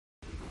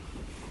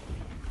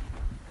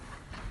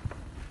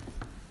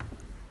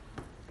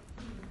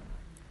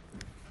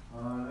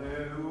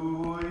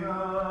Alleluia,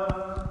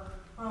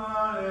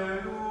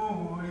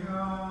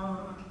 alleluia,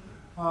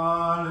 alleluia,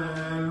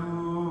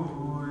 alleluia,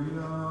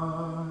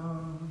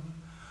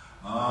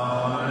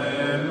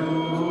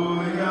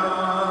 alleluia,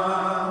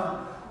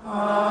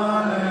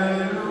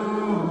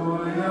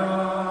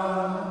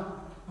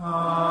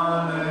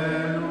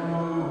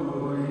 alleluia.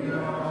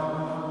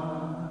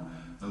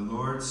 The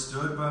Lord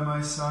stood by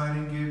my side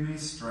and gave me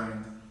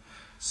strength,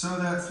 so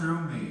that through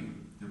me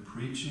the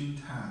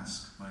preaching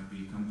task might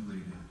be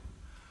completed.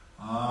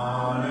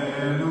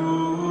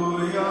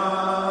 Alleluia,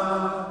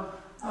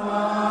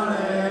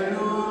 alleluia,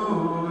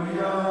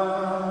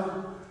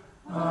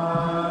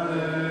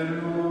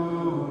 alleluia.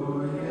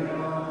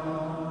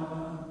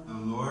 The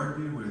Lord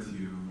be with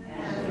you.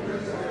 And with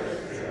your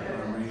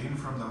spirit. A reading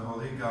from the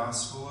Holy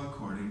Gospel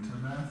according to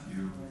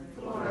Matthew.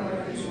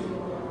 Glory to you,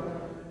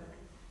 Lord.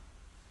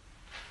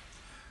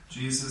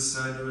 Jesus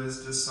said to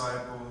his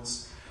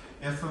disciples,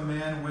 "If a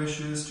man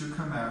wishes to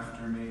come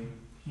after me,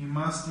 he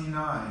must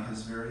deny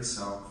his very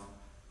self,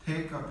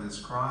 take up his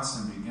cross,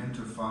 and begin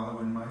to follow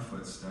in my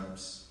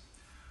footsteps.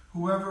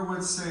 Whoever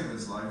would save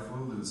his life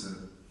will lose it,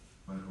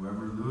 but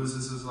whoever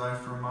loses his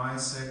life for my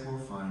sake will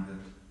find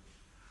it.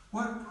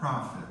 What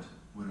profit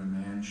would a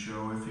man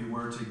show if he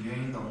were to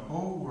gain the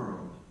whole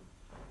world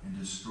and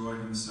destroy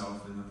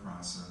himself in the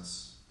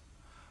process?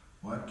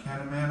 What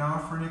can a man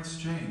offer in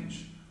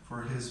exchange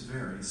for his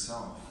very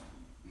self?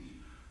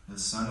 The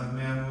Son of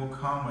Man will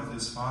come with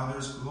his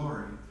Father's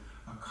glory,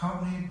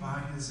 accompanied by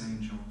his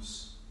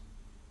angels.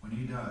 When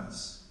he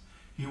does,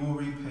 he will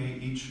repay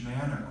each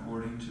man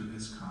according to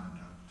his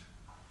conduct."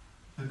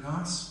 The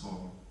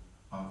Gospel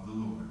of the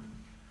Lord.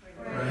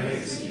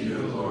 Praise to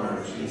you,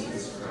 Lord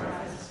Jesus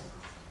Christ.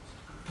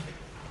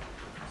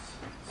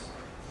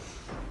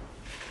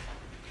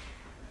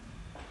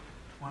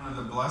 One of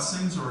the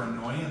blessings or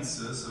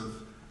annoyances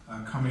of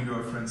coming to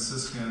a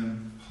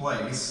Franciscan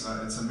place,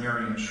 it's a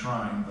Marian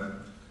shrine,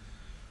 but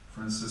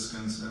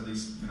Franciscans, at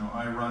least,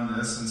 I run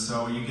this, and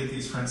so you get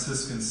these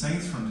Franciscan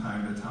saints from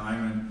time to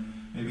time, and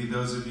maybe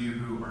those of you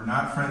who are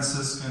not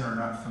Franciscan or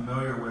not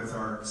familiar with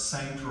our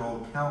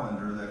saintral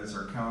calendar, that is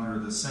our calendar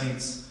of the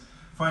saints,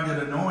 find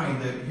it annoying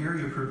that here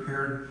you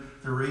prepared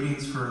the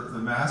readings for the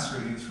Mass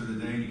readings for the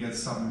day and you get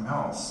something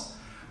else.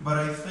 But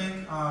I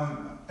think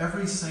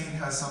every saint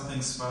has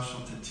something special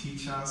to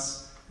teach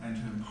us and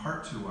to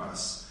impart to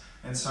us.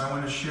 And so I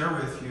want to share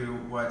with you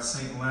what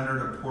St.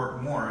 Leonard of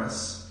Port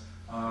Maurice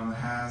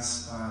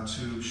has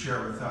to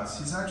share with us.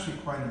 He's actually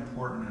quite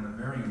important and a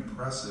very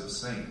impressive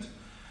saint.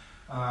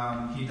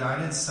 He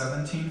died in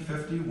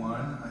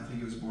 1751. I think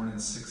he was born in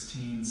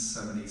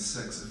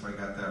 1676, if I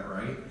got that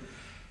right.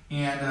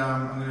 And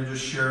I'm going to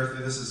just share with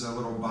you, this is a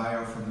little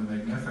bio from the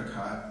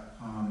Magnificat.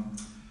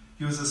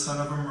 He was the son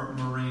of a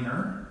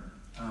mariner,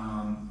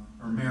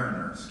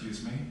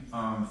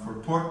 for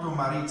Porto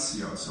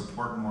Maurizio, so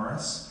Port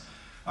Maurice.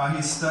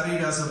 He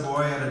studied as a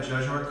boy at a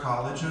Jesuit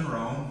college in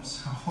Rome,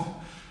 so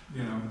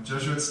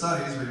Jesuit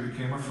studies, but he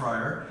became a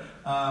friar.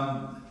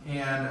 The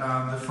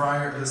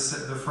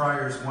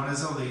friars won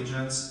his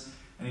allegiance,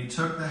 and he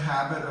took the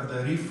habit of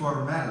the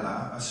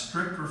Riformella, a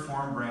strict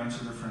reform branch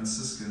of the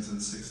Franciscans, in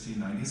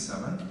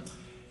 1697.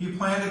 He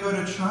planned to go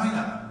to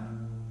China,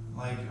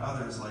 like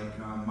others, like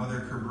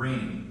Mother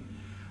Cabrini.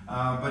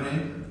 But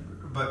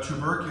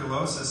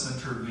tuberculosis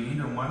intervened,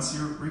 and once he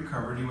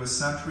recovered, he was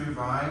sent to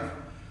revive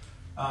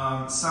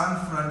San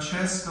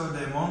Francesco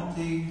de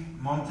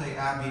Monte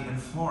Abbey in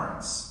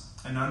Florence.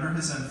 And under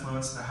his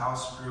influence, the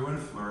house grew and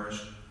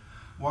flourished,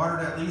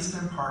 watered at least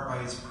in part by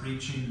his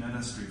preaching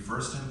ministry,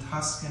 first in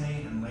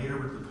Tuscany and later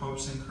with the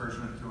Pope's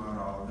encouragement throughout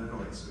all of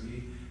Italy. So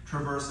he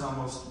traversed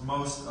almost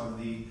most of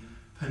the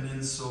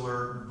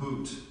peninsular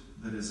boot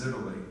that is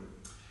Italy.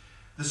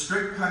 The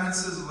strict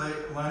penances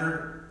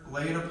Leonard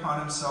laid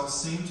upon himself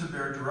seemed to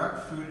bear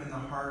direct fruit in the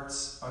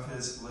hearts of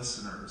his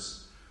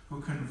listeners,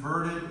 who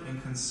converted in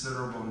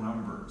considerable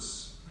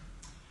numbers.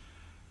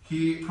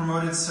 He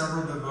promoted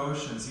several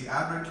devotions. He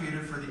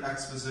advocated for the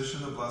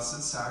exposition of the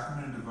Blessed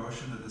Sacrament and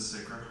devotion to the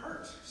Sacred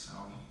Heart,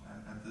 so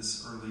at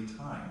this early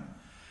time.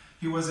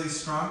 He was a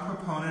strong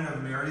proponent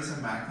of Mary's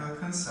Immaculate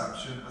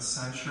Conception a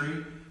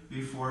century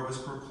before it was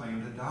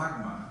proclaimed a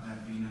dogma,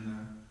 that being in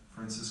the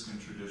Franciscan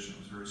tradition. It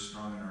was very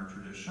strong in our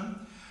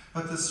tradition.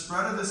 But the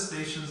spread of the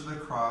Stations of the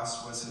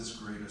Cross was his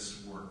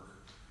greatest work.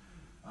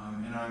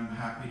 And I'm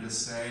happy to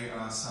say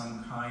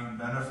some kind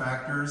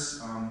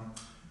benefactors,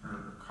 or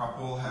a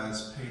couple,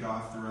 has paid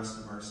off the rest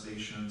of our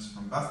stations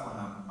from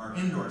Bethlehem, our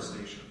indoor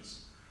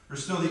stations.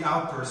 There's still the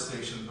outdoor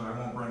stations, but I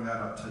won't bring that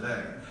up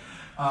today.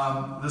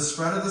 The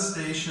spread of the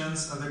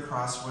Stations of the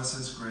Cross was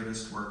his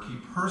greatest work. He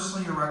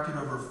personally erected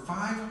over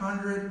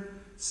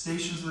 500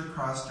 Stations of the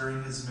Cross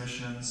during his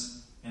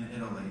missions in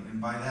Italy.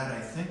 And by that, I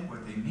think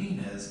what they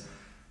mean is,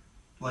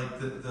 like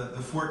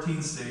the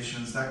 14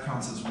 stations, that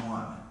counts as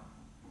one.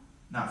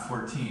 Not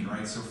 14,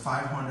 right? So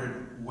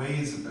 500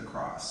 ways of the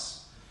cross.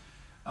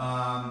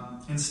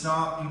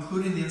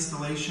 Including the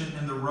installation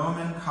in the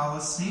Roman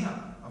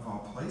Colosseum, of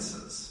all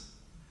places.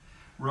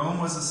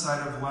 Rome was the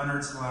site of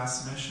Leonard's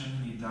last mission.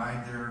 He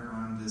died there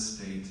on this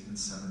date in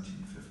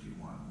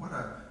 1751.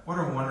 What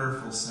a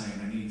wonderful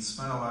saint. And he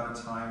spent a lot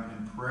of time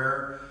in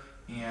prayer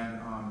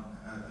and,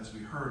 as we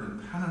heard, in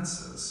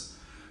penances.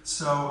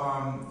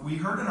 So we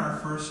heard in our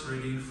first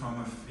reading from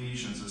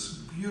Ephesians, this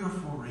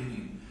beautiful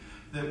reading,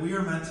 that we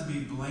are meant to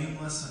be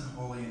blameless and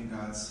holy in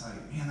God's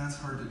sight. Man, that's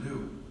hard to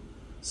do.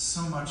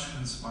 So much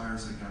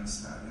conspires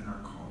against that in our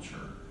culture.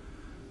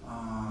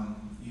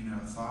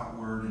 Thought,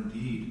 word, and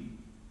deed.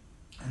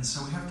 And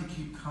so we have to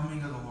keep coming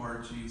to the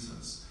Lord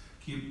Jesus,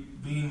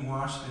 keep being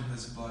washed in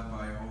his blood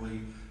by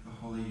the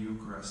Holy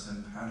Eucharist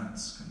and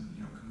penance,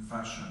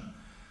 confession.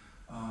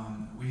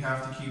 We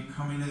have to keep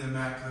coming to the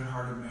Immaculate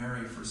Heart of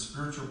Mary for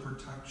spiritual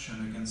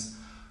protection against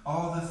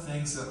all the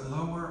things that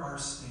lower our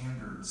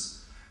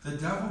standards. The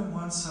devil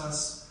wants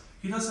us,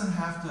 he doesn't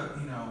have to,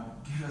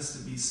 get us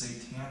to be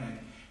satanic.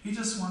 He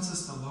just wants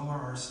us to lower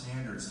our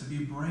standards, to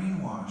be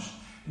brainwashed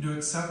into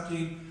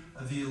accepting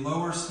the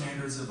lower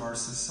standards of our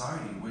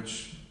society,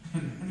 which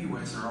in many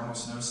ways are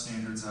almost no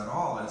standards at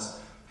all, as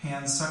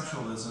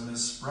pansexualism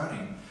is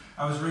spreading.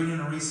 I was reading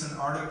a recent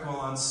article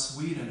on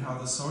Sweden, how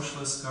the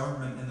socialist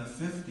government in the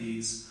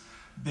 50s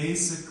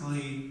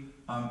basically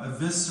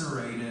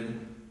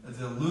eviscerated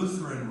the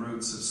Lutheran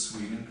roots of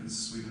Sweden, because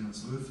Sweden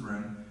was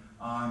Lutheran,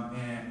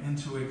 and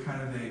into a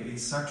kind of a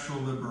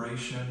sexual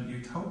liberation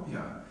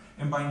utopia.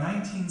 And by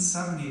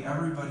 1970,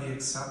 everybody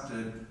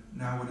accepted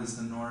now what is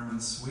the norm in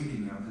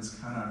Sweden. There's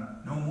kind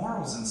of no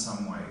morals in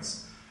some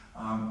ways.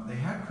 They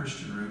had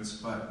Christian roots,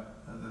 but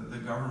the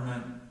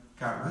government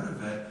got rid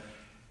of it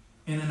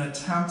in an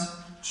attempt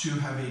to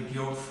have a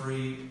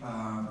guilt-free,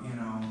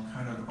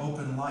 kind of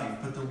open life.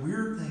 But the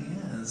weird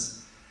thing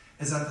is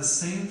at the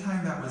same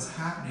time that was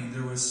happening,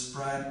 there was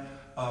spread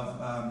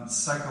of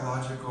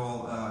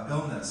psychological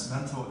illness,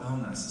 mental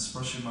illness,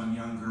 especially among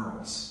young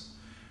girls.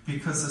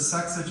 Because the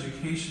sex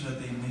education that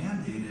they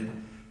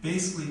mandated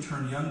basically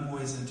turned young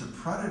boys into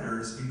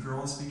predators and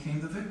girls became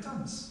the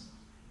victims.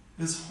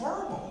 It's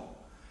horrible.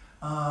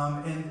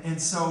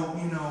 So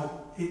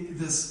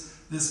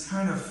this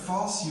kind of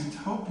false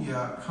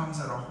utopia comes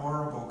at a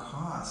horrible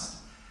cost.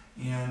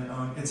 And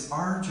it's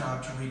our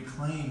job to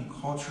reclaim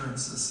culture and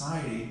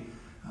society.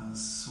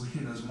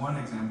 Sweden is one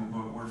example,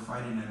 but we're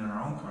fighting it in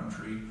our own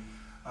country,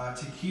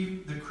 to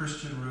keep the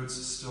Christian roots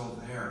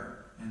still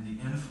there and the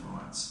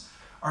influence.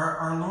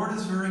 Our Lord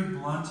is very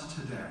blunt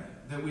today,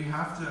 that we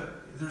have to,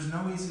 there's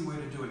no easy way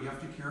to do it. You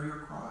have to carry your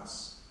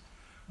cross.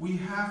 We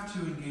have to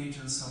engage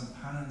in some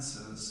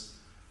penances,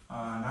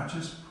 not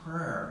just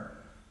prayer,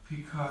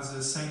 because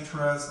as St.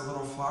 Therese, the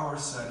little flower,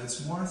 said,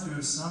 it's more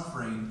through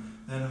suffering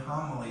than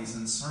homilies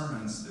and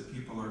sermons that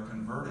people are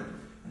converted.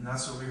 And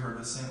that's what we heard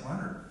with St.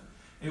 Leonard.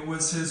 It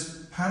was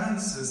his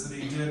penances that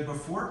he did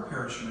before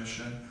parish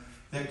mission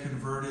that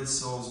converted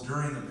souls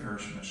during the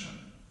parish mission.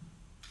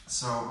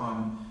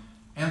 So,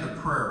 and the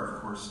prayer,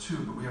 of course, too,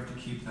 but we have to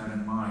keep that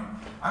in mind.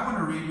 I want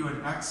to read you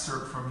an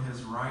excerpt from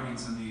his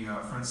writings in the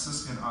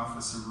Franciscan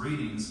Office of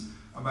Readings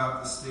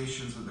about the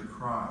Stations of the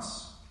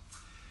Cross.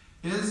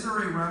 Is there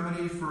a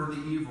remedy for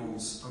the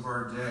evils of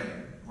our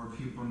day, where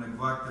people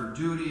neglect their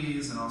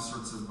duties and all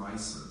sorts of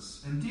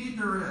vices? Indeed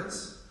there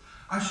is.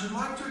 I should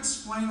like to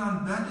explain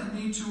on bended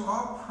knee to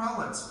all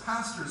prelates,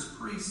 pastors,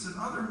 priests, and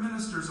other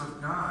ministers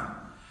of God,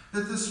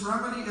 that this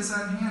remedy is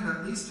at hand,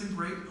 at least in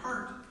great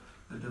part,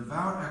 the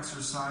devout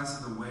exercise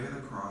of the way of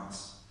the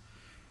cross.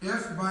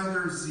 If by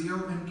their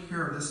zeal and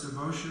care this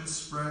devotion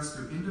spreads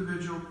through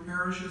individual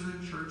parishes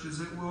and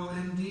churches, it will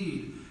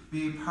indeed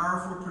be a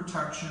powerful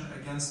protection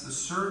against the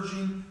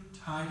surging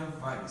tide of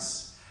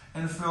vice,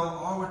 and fill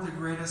all with the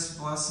greatest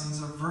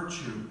blessings of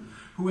virtue,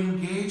 who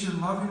engage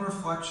in loving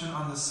reflection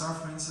on the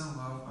sufferings and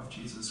love of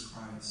Jesus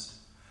Christ.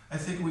 I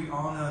think we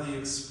all know the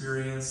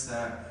experience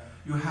that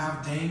you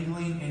have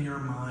dangling in your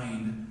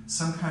mind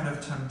some kind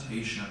of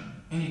temptation,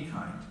 any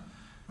kind,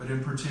 but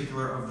in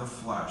particular of the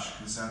flesh,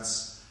 because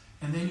that's,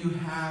 and then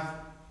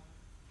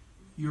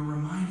you're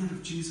reminded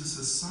of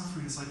Jesus'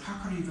 suffering. It's like,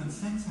 how could I even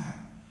think that?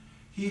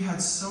 He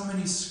had so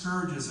many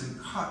scourges and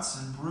cuts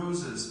and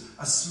bruises,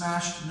 a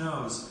smashed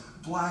nose,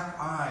 black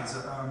eyes,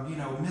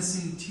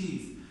 missing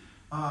teeth,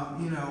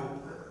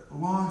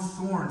 long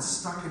thorns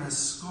stuck in his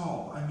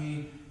skull.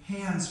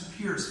 Hands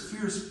pierced,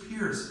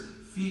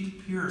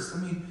 feet pierced.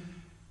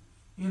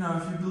 If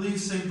you believe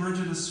St.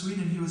 Bridget of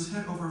Sweden, he was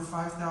hit over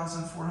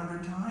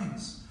 5,400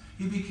 times.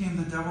 He became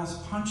the devil's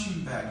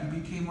punching bag. He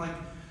became like,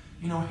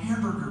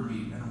 hamburger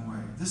meat in a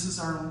way. This is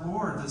our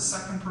Lord, the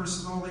second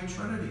person of the Holy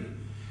Trinity.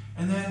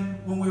 And then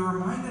when we're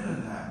reminded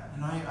of that,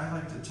 and I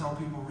like to tell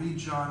people, read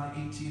John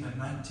 18 and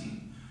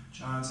 19,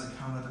 John's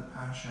account of the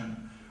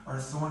Passion, our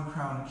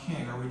thorn-crowned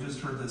King, or we just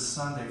heard this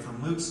Sunday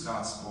from Luke's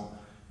Gospel,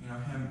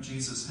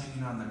 Jesus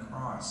hanging on the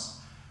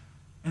cross.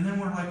 And then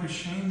we're like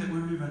ashamed that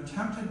we were even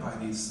tempted by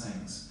these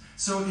things.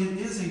 So it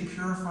is a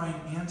purifying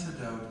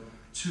antidote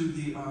to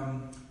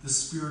the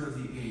spirit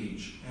of the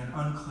age and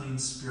unclean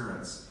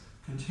spirits.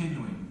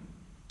 Continuing.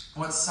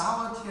 What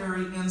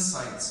solitary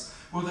insights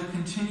will the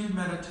continued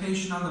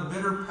meditation on the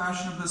bitter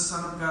passion of the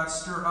Son of God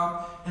stir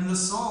up in the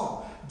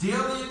soul.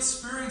 Daily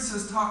experience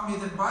has taught me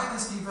that by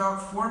this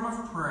devout form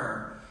of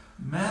prayer,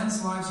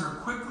 men's lives are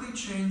quickly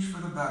changed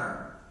for the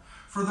better.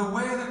 For the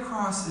way of the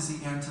cross is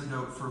the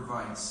antidote for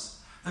vice,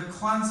 the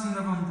cleansing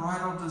of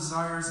unbridled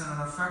desires, and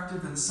an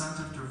effective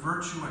incentive to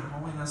virtue and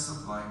holiness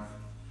of life.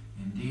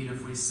 Indeed,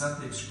 if we set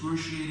the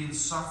excruciating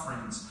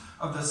sufferings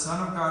of the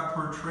Son of God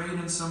portrayed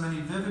in so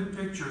many vivid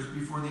pictures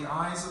before the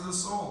eyes of the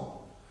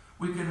soul,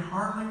 we can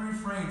hardly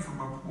refrain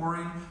from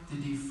abhorring the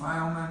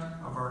defilement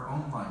of our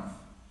own life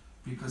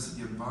because of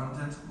the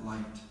abundant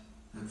light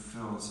that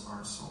fills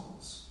our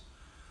souls.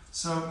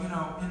 So,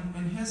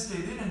 in his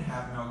day, they didn't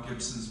have Mel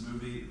Gibson's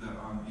movie, the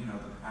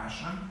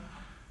Passion.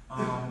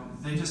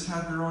 They just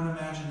had their own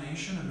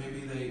imagination, and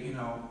maybe they,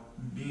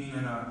 being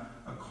in a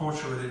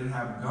culture where they didn't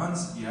have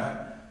guns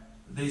yet,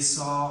 they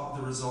saw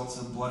the results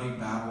of bloody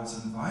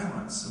battles and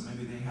violence, so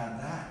maybe they had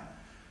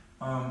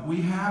that.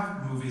 We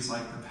have movies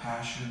like The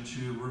Passion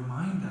to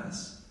remind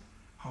us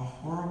how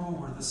horrible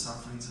were the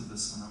sufferings of the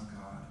Son of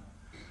God.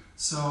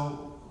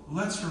 So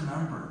let's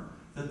remember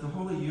that the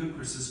Holy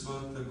Eucharist is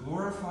both the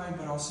glorified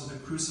but also the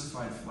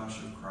crucified flesh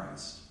of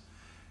Christ,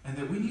 and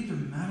that we need to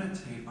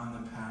meditate on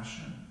the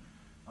Passion,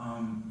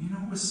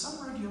 with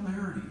some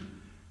regularity.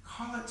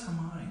 Call it to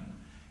mind.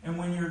 And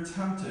when you're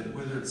tempted,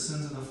 whether it's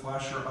sins of the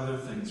flesh or other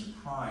things,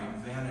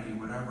 pride, vanity,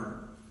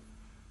 whatever,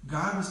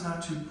 God was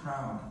not too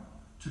proud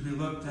to be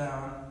looked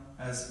down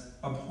as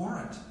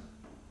abhorrent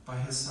by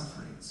his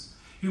sufferings.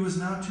 He was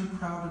not too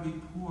proud to be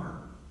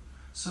poor.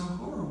 So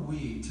who are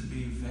we to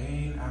be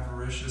vain,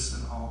 avaricious,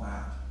 and all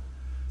that?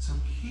 So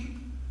keep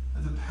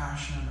the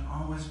Passion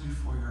always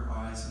before your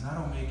eyes, and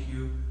that'll make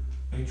you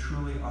a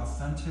truly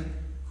authentic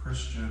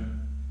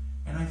Christian,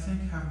 and I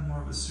think have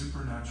more of a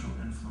supernatural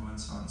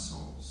influence on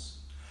souls.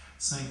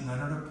 St.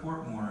 Leonard of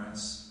Port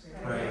Maurice,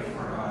 pray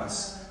for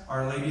us.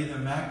 Our Lady of the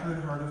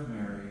Immaculate Heart of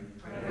Mary,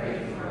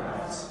 pray for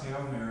us.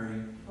 Hail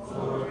Mary,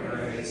 full of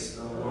grace,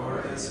 the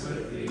Lord is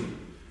with thee.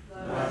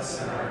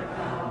 Blessed art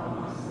thou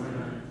among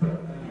women,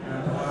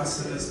 and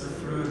blessed is the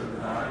fruit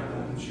of thy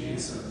womb,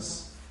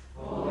 Jesus.